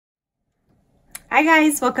Hi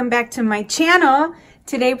guys, welcome back to my channel.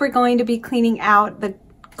 Today we're going to be cleaning out the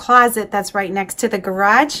closet that's right next to the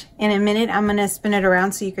garage. In a minute I'm going to spin it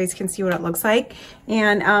around so you guys can see what it looks like.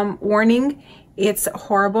 And warning, it's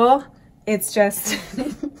horrible. It's just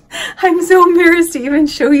I'm so embarrassed to even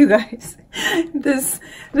show you guys this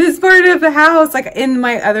part of the house. Like in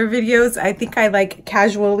my other videos, I think I like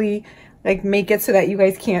casually like make it so that you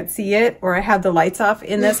guys can't see it, or I have the lights off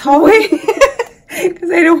in this hallway.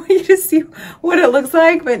 Because I don't want you to see what it looks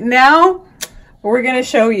like, but now we're gonna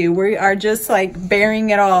show you. We are just like bearing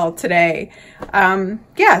it all today.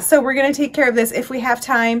 Yeah, so we're gonna take care of this if we have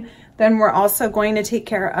time. Then we're also going to take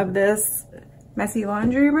care of this messy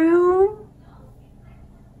laundry room.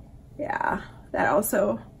 Yeah, that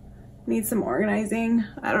also needs some organizing.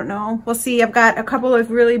 I don't know, we'll see. I've got a couple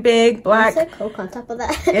of really big black. There's a Coke on top of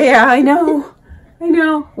that. Yeah, I know.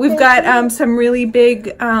 We've got some really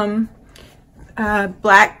big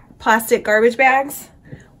black plastic garbage bags.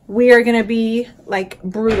 We are gonna be like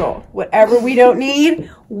brutal. Whatever we don't need,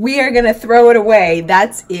 we are gonna throw it away.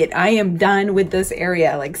 That's it. I am done with this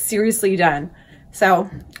area, like seriously done. So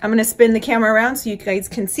I'm gonna spin the camera around so you guys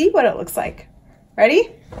can see what it looks like. Ready?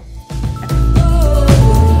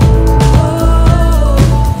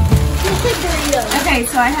 Okay,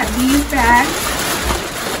 so I have these bags.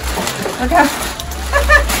 Look how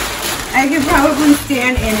I could probably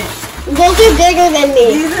stand in it. Those are bigger than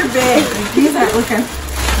me. These are big. These are, look,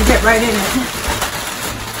 you get right in it.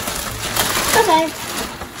 Okay.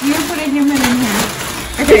 You put it in here.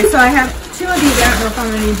 Okay, so I have two of these. I don't know if I'm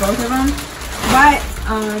going to need both of them. But,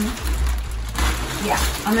 yeah,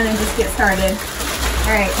 I'm going to just get started.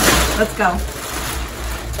 All right, let's go. All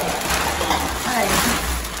right.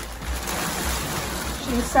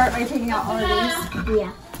 Should we start by taking out all of these?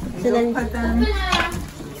 Yeah. So then put them.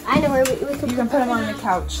 I know where we can. You can put them on the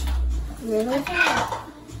couch. Really?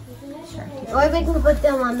 Sure. Or we can put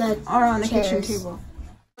them on the or on the chairs. kitchen table.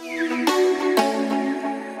 Do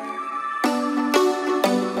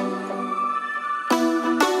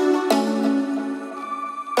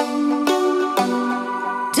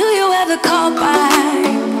you ever call back?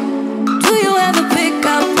 Do you ever pick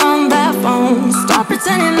up on that phone? Stop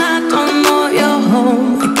pretending I don't know you're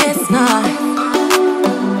home. I guess not.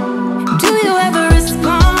 Do you ever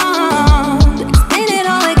respond? Explain it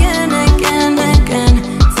all again, again, again.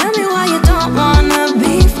 Tell me why you don't wanna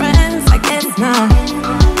be friends. I guess not.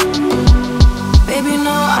 Baby,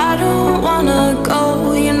 no, I don't wanna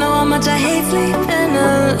go. You know how much I hate sleeping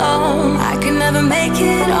alone. I can never make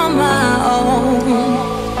it on my own.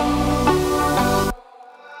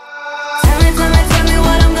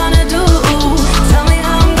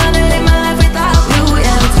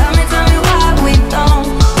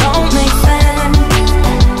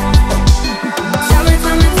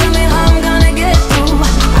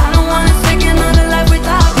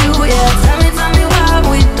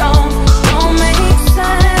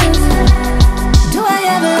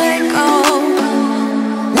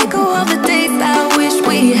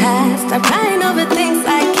 Stop crying over things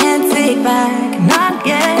I can't take back, not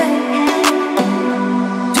yet.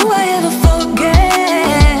 Do I ever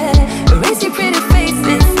forget? Erase your pretty face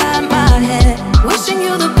inside my head. Wishing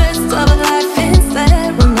you the best of life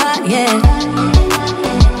instead, well not yet.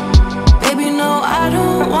 Baby, no, I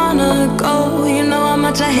don't wanna go. You know how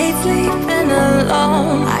much I hate sleeping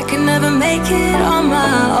alone. I can never make it on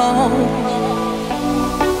my own.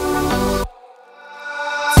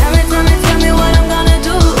 Tell me what I'm gonna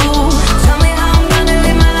do.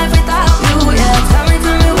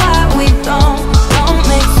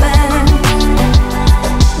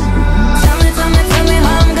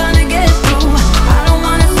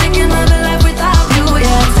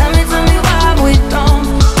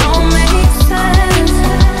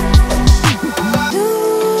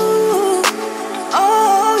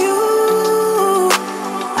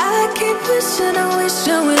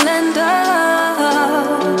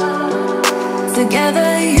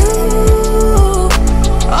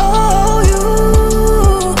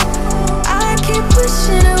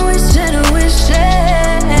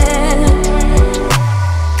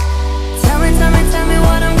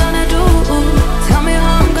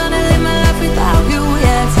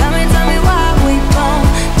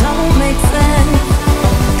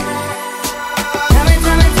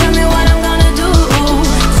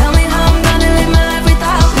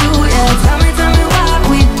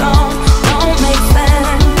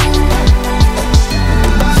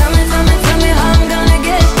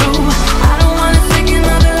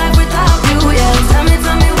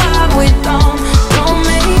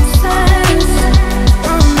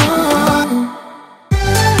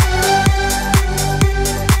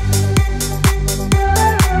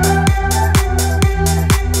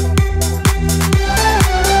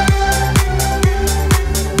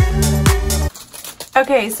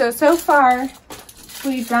 Okay, so far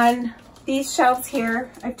we've done these shelves here.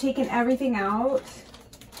 I've taken everything out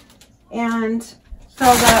and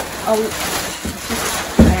filled up, I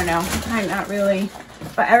don't know, I'm not really,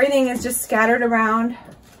 but everything is just scattered around.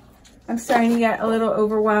 I'm starting to get a little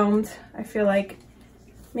overwhelmed. I feel like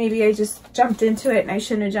maybe I just jumped into it and I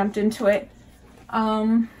shouldn't have jumped into it.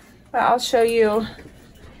 But I'll show you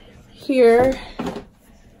here.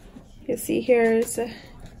 You see here is a,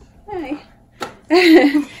 hi.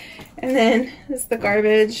 And then this is the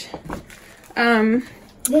garbage.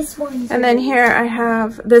 This one. And then here I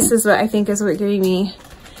have, this is what I think is what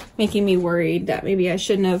making me worried that maybe I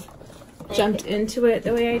shouldn't have jumped into it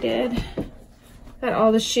the way I did. Got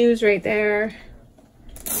all the shoes right there.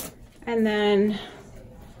 And then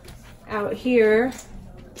out here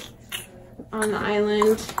on the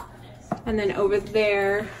island, and then over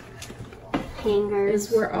there Hangers.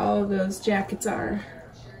 is where all of those jackets are.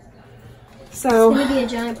 So It's gonna be a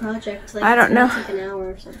giant project. Like, I don't know. Take an hour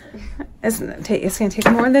or something. It's gonna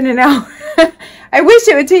take more than an hour. I wish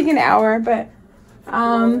it would take an hour, but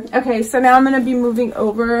okay. So now I'm gonna be moving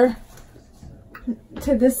over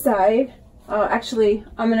to this side. Actually,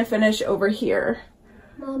 I'm gonna finish over here.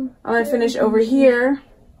 Mom, I'm gonna finish over here,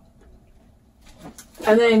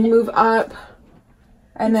 and then move up,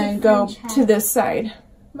 and then go to this side.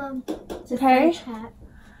 Mom, it's a Okay. French hat.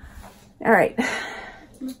 All right.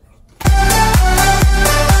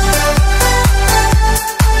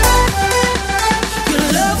 Your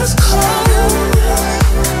love was cold,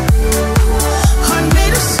 heart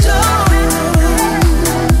made of stone.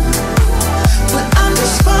 But I'm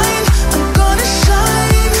just fine, I'm gonna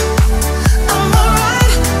shine. I'm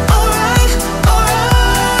alright, alright,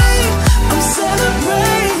 alright. I'm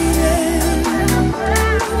celebrating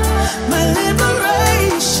my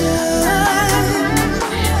liberation.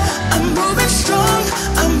 I'm moving strong,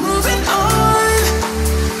 I'm moving on.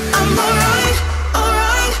 I'm alright,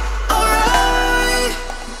 alright, alright.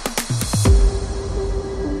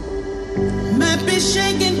 Might be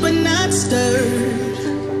shaken but not stirred.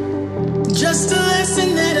 Just a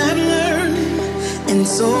lesson that I've learned. And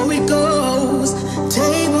so it goes.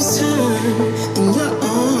 Tables turn and you're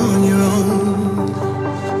on your own.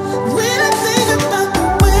 When I think about the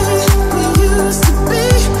way we used to be,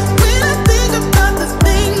 when I think about the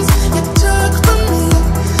things you took from me,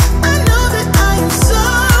 I know that I am so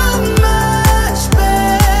much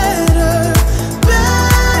better,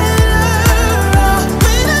 better.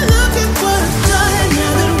 When I look at what I've done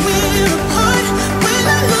now that we're apart, when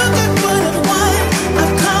I look at what I've won,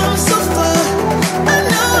 I've come so far. I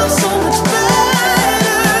know I'm so much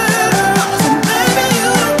better. And baby, you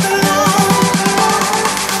don't belong.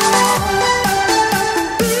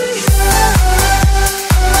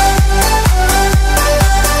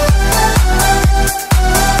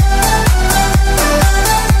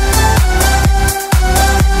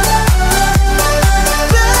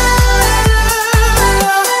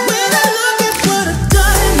 When I look at what I've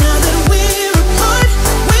done now that we're apart,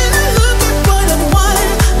 when I look at what I've won,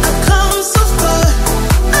 I've come so far.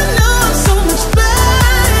 I know I'm so much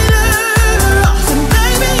better. And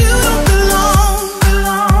baby, you don't belong.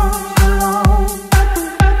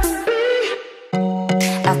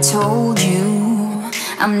 I told you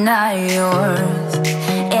I'm not yours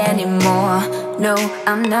anymore. No,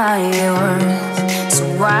 I'm not yours. So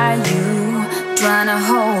why you trying to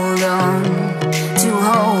hold on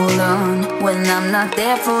when I'm not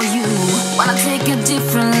there for you? Wanna take a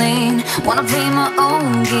different lane, wanna play my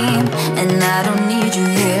own game, and I don't need you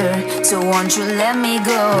here, so won't you let me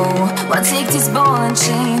go? Wanna take this ball and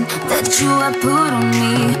chain that you have put on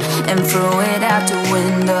me and throw it out the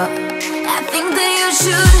window. I think that you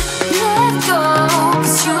should let go,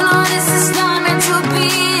 'cause you know this is not meant to be.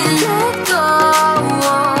 Let go.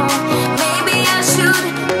 Maybe I should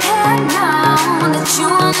have known that you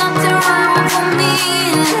are not the right one for me.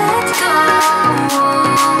 Let go.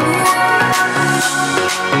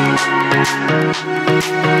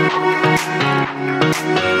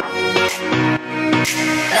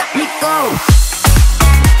 Let me go.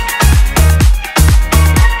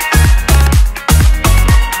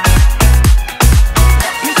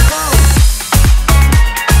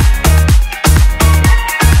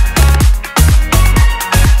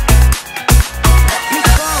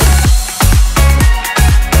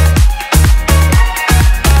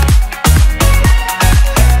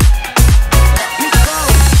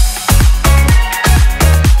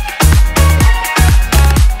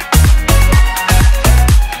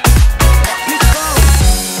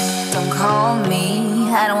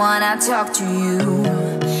 Talk to you,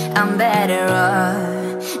 I'm better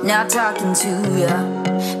off not talking to you.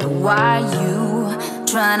 But why you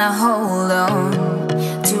trying to hold on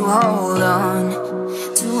to hold on,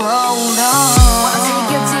 to hold on. Wanna take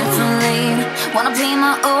a different lane, wanna play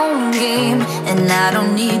my own game, and I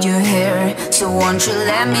don't need your hair, so won't you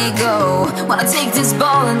let me go? Wanna take this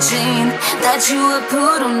ball and chain that you have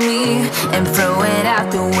put on me and throw it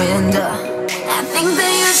out the window. I think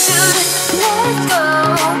that you should let go,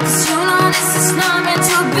 'cause you know this is not meant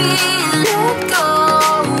to be. Let go.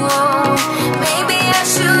 Maybe I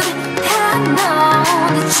should have known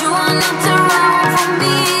that you are not the wrong for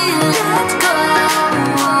me. Let go.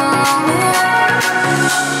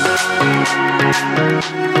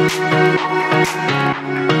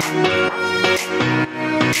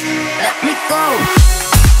 Let me go.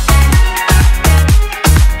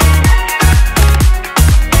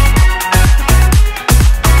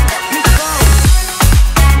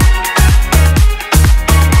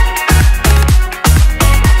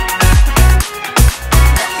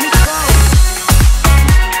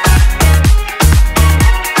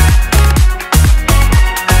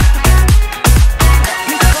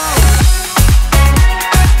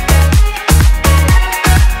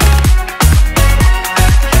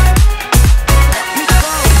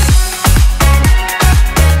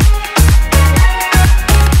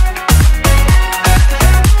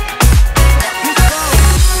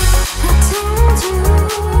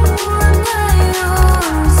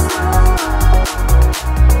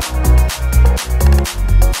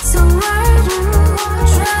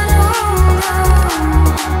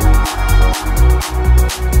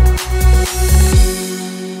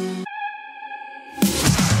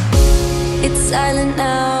 Silent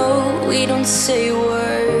now, we don't say a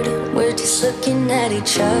word, we're just looking at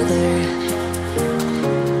each other.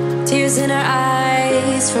 Tears in our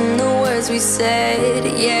eyes from the words we said,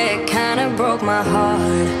 yeah, it kinda broke my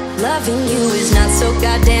heart. Loving you is not so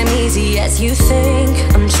goddamn easy as you think.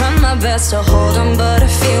 I'm trying my best to hold on, but I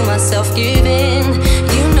feel myself giving.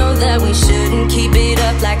 You know that we shouldn't keep it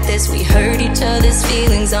up like this. We hurt each other's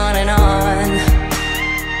feelings on and on.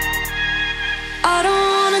 I don't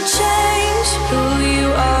wanna change who you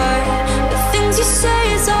are. The things you say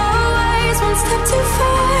is always one step too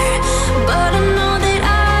far, but I know that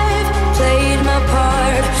I've played my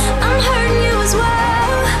part. I'm hurting you as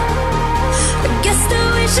well. I guess that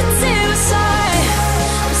we should say we're sorry.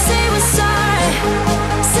 Say we're sorry.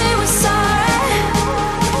 Say we're sorry.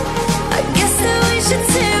 I guess that we should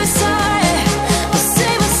say we're sorry.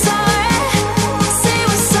 Say we're sorry. Say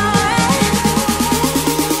we're sorry.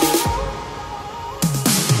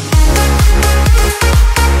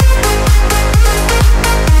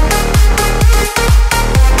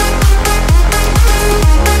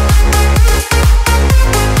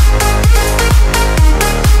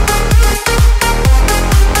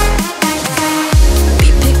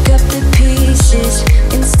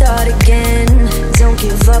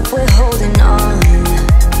 We're holding on.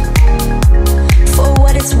 For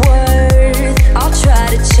what it's worth, I'll try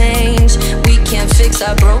to change. We can't fix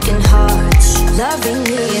our broken hearts. Loving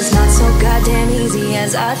me is not so goddamn easy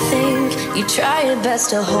as I think. You try your best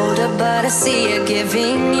to hold up, but I see you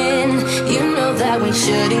giving in. You know that we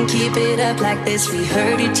shouldn't keep it up like this. We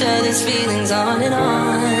hurt each other's feelings on and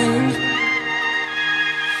on.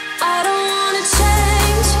 I don't wanna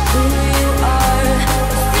change who you are.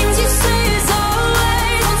 The things you say is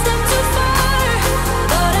always one step too far,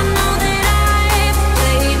 but I know that I've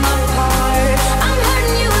played my part. I'm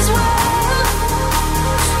hurting you as well.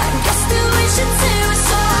 I guess that we should say we're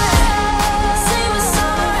sorry. Say we're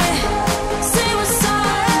sorry. Say we're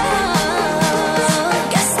sorry. I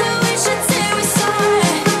guess that we should say we're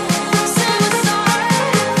sorry. Say we're sorry.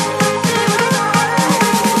 Say we're sorry.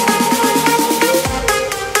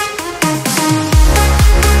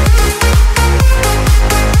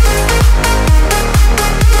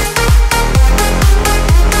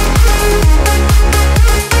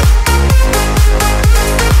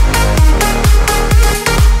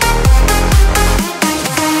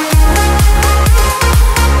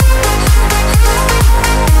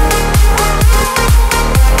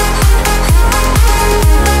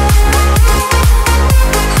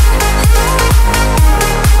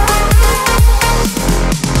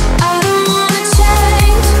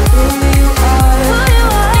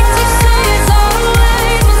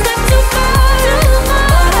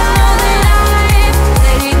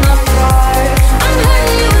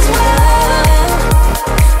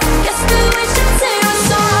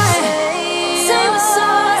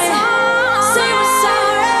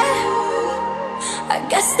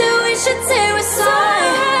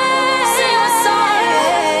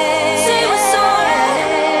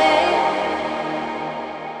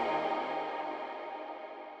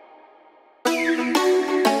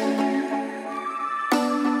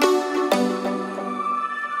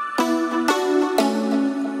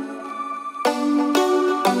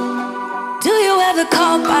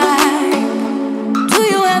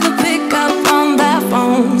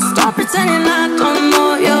 pretending I don't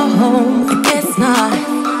know your home like it's not.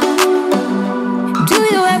 Do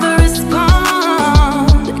you ever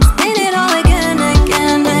respond? Explain it all again,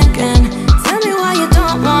 again, again. Tell me why you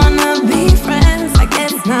don't wanna be friends like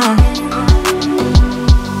it's not.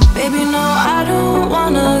 Baby, no, I don't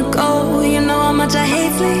wanna go. You know how much I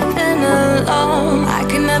hate sleeping alone. I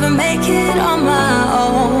can never make it on my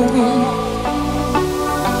own.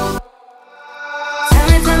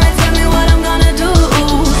 Tell me what I'm gonna do.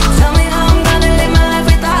 Tell me how I'm gonna live my life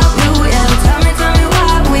without you. Yeah, tell me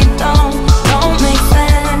why we don't make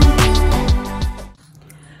sense.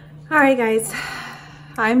 Alright guys,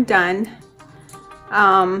 I'm done.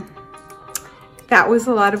 That was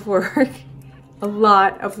a lot of work. A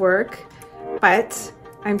lot of work, but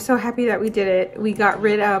I'm so happy that we did it. We got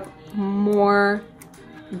rid of more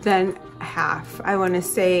than half. I want to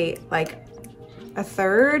say like a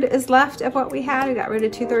third is left of what we had. I got rid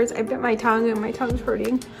of 2/3. I bit my tongue and my tongue's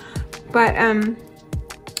hurting. But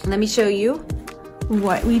let me show you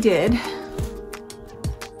what we did.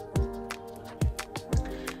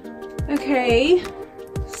 Okay,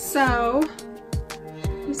 so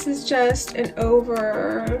this is just an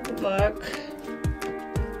overlook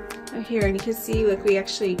here, and you can see like we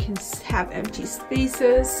actually can have empty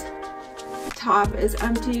spaces. The top is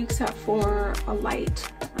empty except for a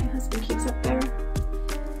light my husband keeps up there.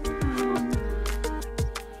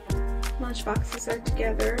 Lunch boxes are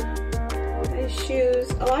together. The shoes,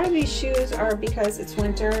 a lot of these shoes are because it's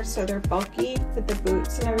winter, so they're bulky with the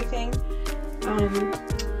boots and everything.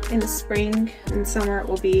 In the spring and summer it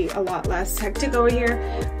will be a lot less hectic over here,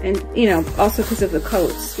 and you know, also because of the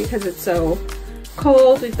coats, because it's so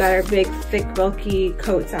cold. We've got our big thick bulky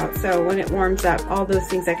coats out, so when it warms up, all those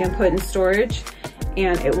things I can put in storage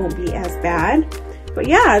and it won't be as bad. But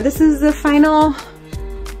yeah, this is the final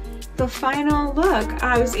look.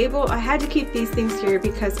 I had to keep these things here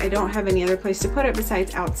because I don't have any other place to put it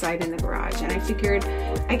besides outside in the garage, and I figured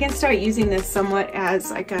I can start using this somewhat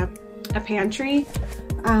as like a pantry,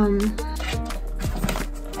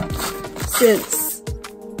 since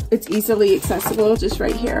it's easily accessible just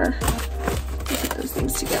right here. Put those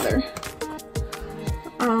things together.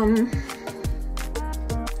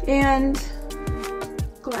 And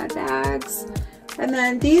glad bags. And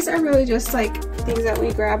then these are really just like things that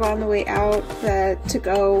we grab on the way out, the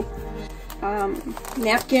to-go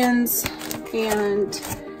napkins, and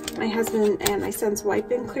my husband and my son's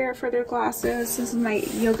wiping clear for their glasses. This is my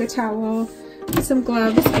yoga towel, some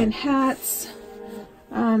gloves and hats,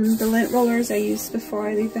 the lint rollers I use before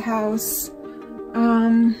I leave the house,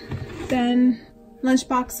 then lunch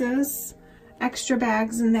boxes, extra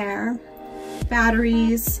bags in there,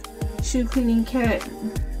 batteries, shoe cleaning kit,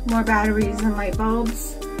 more batteries and light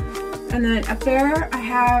bulbs. And then up there I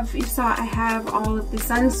have, you saw I have all of the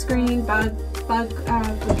sunscreen, bug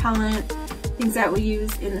repellent, things that we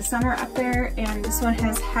use in the summer up there. And this one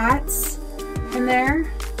has hats in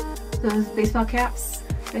there, those baseball caps.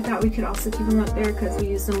 I thought we could also keep them up there because we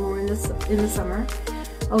use them more in the summer.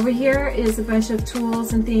 Over here is a bunch of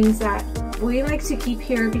tools and things that we like to keep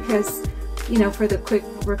here because, you know, for the quick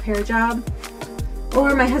repair job.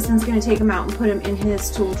 Or my husband's going to take them out and put them in his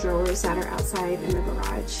tool drawers that are outside in the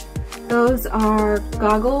garage. Those are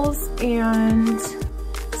goggles and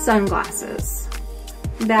sunglasses.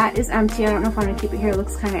 That is empty. I don't know if I want to keep it here. It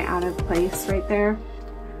looks kind of out of place right there.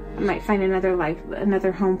 I might find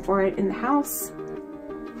another home for it in the house.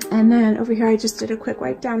 And then over here I just did a quick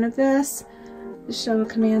wipe down of this to show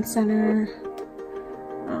command center,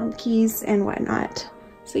 keys and whatnot.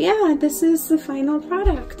 So yeah, this is the final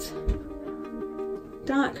product.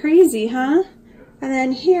 Not crazy, huh? And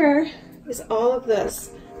then here is all of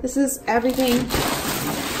this. This is everything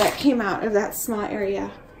that came out of that small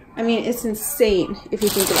area. I mean, it's insane if you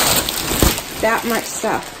think about it. That much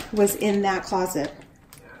stuff was in that closet.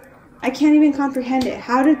 I can't even comprehend it.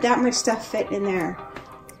 How did that much stuff fit in there?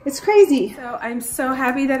 It's crazy. So I'm so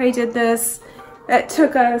happy that I did this. That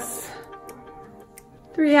took us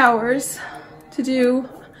 3 hours to do.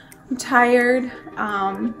 I'm tired,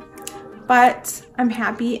 but I'm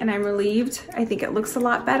happy and I'm relieved. I think it looks a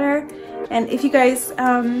lot better. And if you guys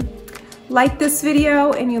like this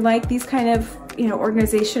video and you like these kind of, you know,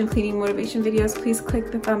 organization, cleaning, motivation videos, please click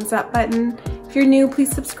the thumbs up button. If you're new, please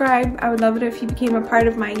subscribe. I would love it if you became a part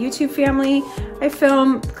of my YouTube family. I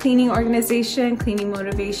film cleaning organization, cleaning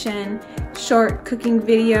motivation, short cooking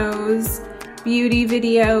videos, beauty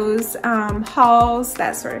videos, hauls,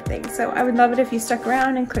 that sort of thing. So I would love it if you stuck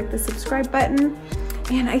around and click the subscribe button.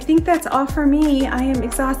 And I think that's all for me. I am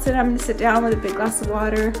exhausted. I'm gonna sit down with a big glass of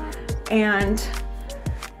water and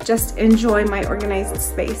just enjoy my organized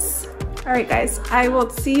space. All right, guys, I will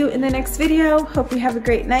see you in the next video. Hope you have a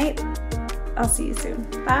great night. I'll see you soon.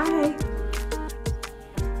 Bye.